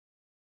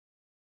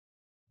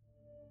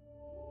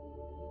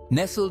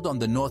Nestled on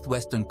the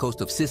northwestern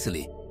coast of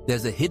Sicily,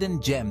 there's a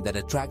hidden gem that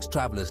attracts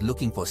travelers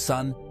looking for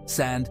sun,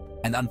 sand,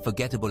 and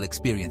unforgettable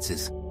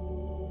experiences.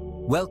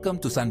 Welcome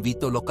to San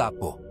Vito Lo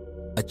Capo,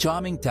 a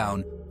charming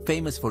town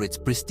famous for its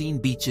pristine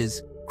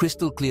beaches,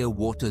 crystal-clear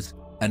waters,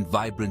 and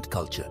vibrant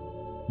culture.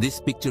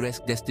 This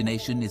picturesque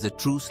destination is a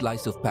true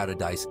slice of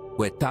paradise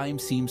where time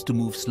seems to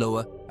move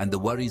slower and the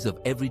worries of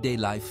everyday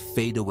life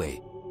fade away.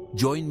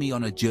 Join me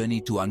on a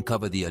journey to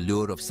uncover the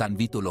allure of San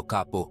Vito Lo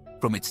Capo,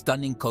 from its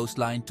stunning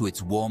coastline to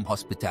its warm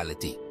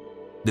hospitality.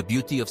 The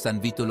beauty of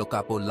San Vito Lo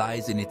Capo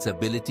lies in its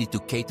ability to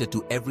cater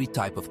to every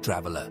type of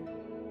traveler.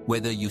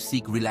 Whether you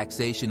seek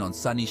relaxation on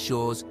sunny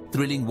shores,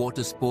 thrilling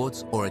water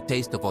sports, or a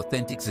taste of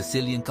authentic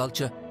Sicilian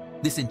culture,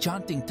 this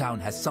enchanting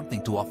town has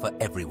something to offer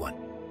everyone.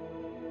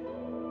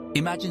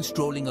 Imagine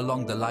strolling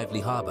along the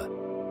lively harbor,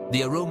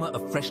 the aroma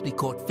of freshly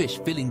caught fish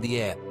filling the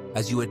air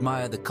as you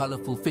admire the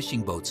colorful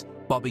fishing boats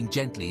bobbing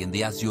gently in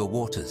the azure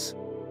waters.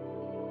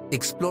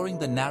 Exploring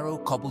the narrow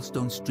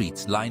cobblestone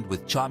streets lined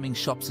with charming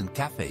shops and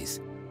cafes,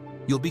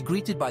 you'll be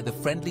greeted by the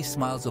friendly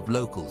smiles of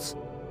locals,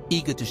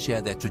 eager to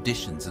share their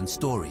traditions and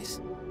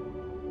stories.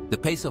 The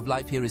pace of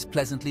life here is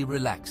pleasantly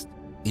relaxed,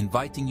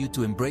 inviting you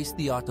to embrace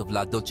the art of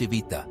la dolce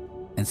vita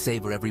and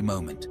savor every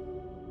moment.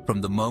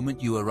 From the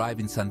moment you arrive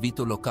in San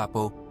Vito Lo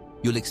Capo,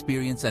 you'll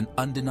experience an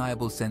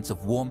undeniable sense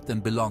of warmth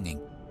and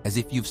belonging, as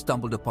if you've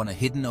stumbled upon a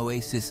hidden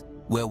oasis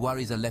where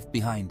worries are left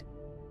behind,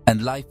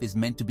 and life is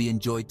meant to be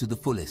enjoyed to the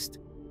fullest.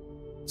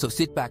 So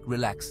sit back,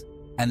 relax,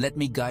 and let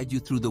me guide you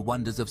through the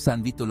wonders of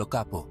San Vito Lo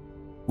Capo,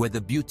 where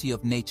the beauty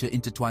of nature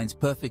intertwines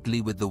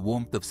perfectly with the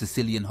warmth of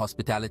Sicilian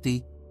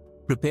hospitality.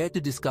 Prepare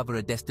to discover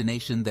a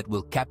destination that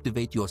will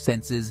captivate your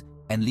senses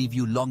and leave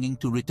you longing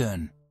to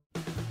return.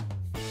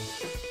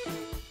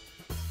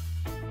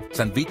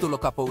 San Vito Lo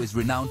Capo is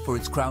renowned for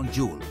its crown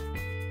jewel,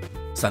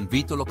 San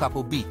Vito Lo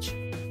Capo Beach,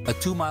 a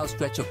 2-mile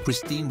stretch of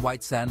pristine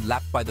white sand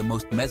lapped by the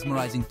most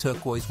mesmerizing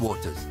turquoise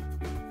waters.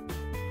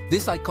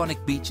 This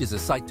iconic beach is a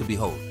sight to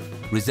behold,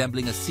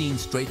 resembling a scene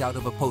straight out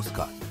of a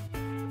postcard.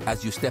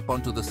 As you step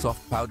onto the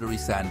soft, powdery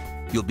sand,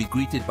 you'll be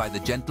greeted by the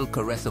gentle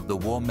caress of the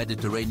warm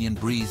Mediterranean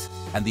breeze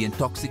and the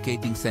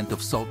intoxicating scent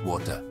of salt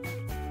water.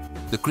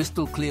 The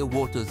crystal-clear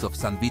waters of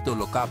San Vito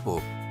Lo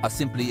Capo are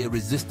simply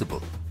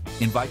irresistible,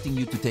 inviting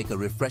you to take a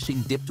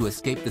refreshing dip to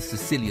escape the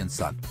Sicilian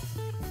sun.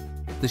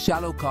 The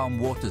shallow, calm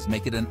waters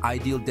make it an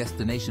ideal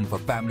destination for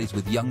families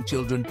with young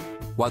children,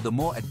 while the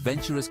more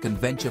adventurous can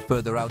venture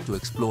further out to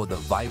explore the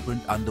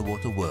vibrant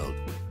underwater world.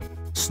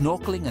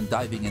 Snorkeling and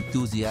diving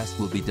enthusiasts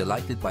will be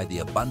delighted by the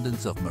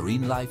abundance of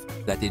marine life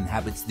that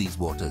inhabits these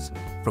waters,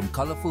 from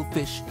colorful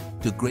fish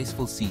to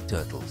graceful sea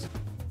turtles.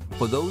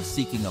 For those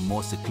seeking a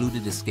more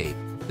secluded escape,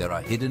 there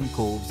are hidden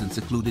coves and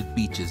secluded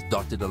beaches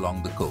dotted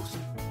along the coast.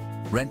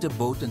 Rent a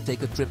boat and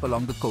take a trip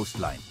along the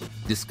coastline,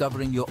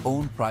 discovering your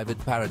own private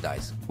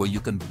paradise where you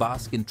can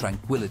bask in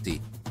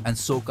tranquility and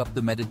soak up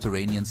the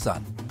Mediterranean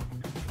sun.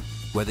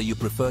 Whether you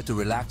prefer to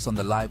relax on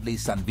the lively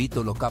San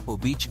Vito Lo Capo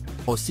beach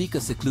or seek a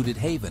secluded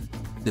haven,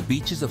 the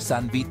beaches of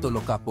San Vito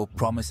Lo Capo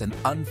promise an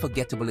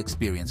unforgettable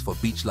experience for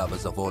beach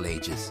lovers of all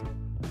ages.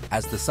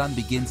 As the sun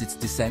begins its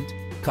descent,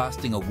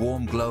 casting a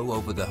warm glow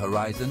over the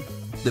horizon,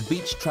 the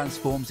beach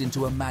transforms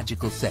into a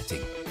magical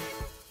setting.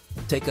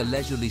 Take a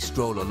leisurely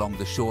stroll along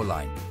the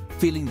shoreline,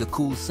 feeling the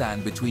cool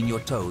sand between your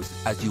toes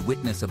as you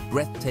witness a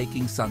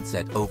breathtaking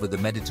sunset over the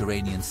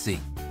Mediterranean Sea.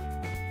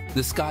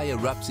 The sky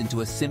erupts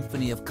into a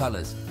symphony of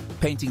colors,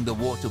 painting the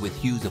water with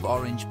hues of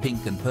orange,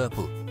 pink, and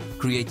purple,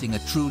 creating a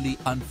truly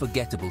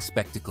unforgettable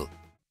spectacle.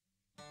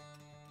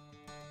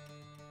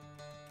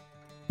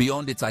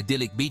 Beyond its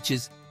idyllic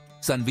beaches,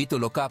 San Vito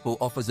Lo Capo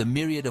offers a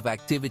myriad of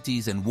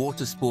activities and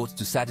water sports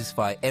to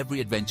satisfy every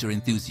adventure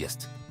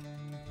enthusiast.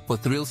 For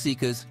thrill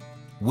seekers,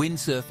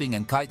 windsurfing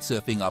and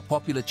kitesurfing are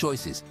popular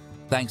choices,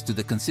 thanks to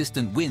the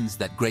consistent winds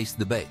that grace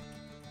the bay.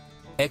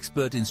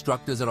 Expert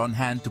instructors are on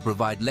hand to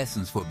provide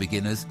lessons for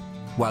beginners,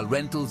 while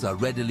rentals are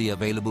readily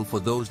available for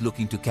those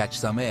looking to catch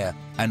some air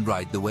and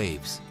ride the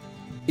waves.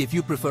 If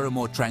you prefer a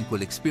more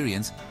tranquil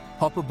experience,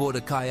 hop aboard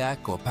a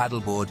kayak or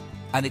paddleboard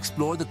and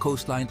explore the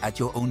coastline at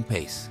your own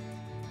pace.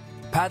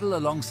 Paddle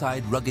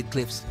alongside rugged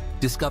cliffs,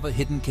 discover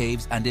hidden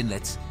caves and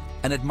inlets,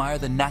 and admire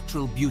the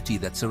natural beauty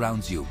that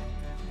surrounds you.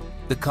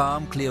 The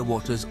calm, clear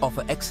waters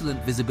offer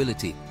excellent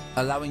visibility,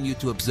 allowing you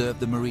to observe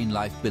the marine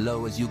life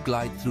below as you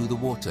glide through the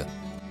water.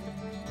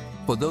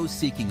 For those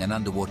seeking an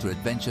underwater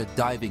adventure,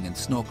 diving and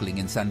snorkeling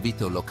in San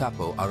Vito Lo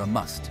Capo are a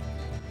must.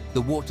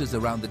 The waters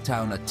around the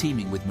town are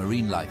teeming with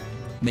marine life,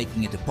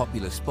 making it a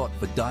popular spot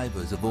for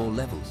divers of all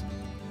levels.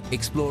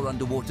 Explore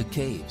underwater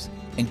caves,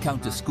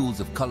 encounter schools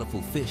of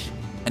colorful fish,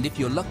 and if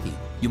you're lucky,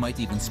 you might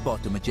even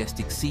spot a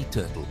majestic sea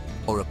turtle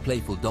or a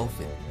playful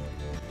dolphin.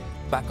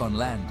 Back on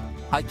land,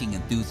 hiking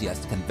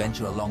enthusiasts can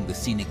venture along the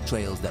scenic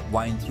trails that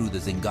wind through the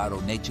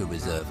Zingaro Nature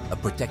Reserve, a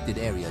protected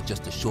area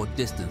just a short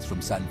distance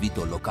from San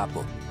Vito Lo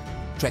Capo.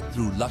 Trek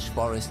through lush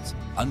forests,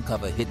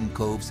 uncover hidden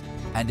coves,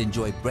 and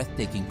enjoy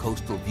breathtaking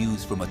coastal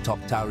views from atop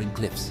towering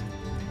cliffs.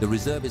 The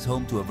reserve is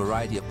home to a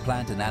variety of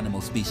plant and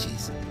animal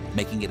species,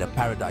 making it a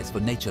paradise for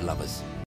nature lovers.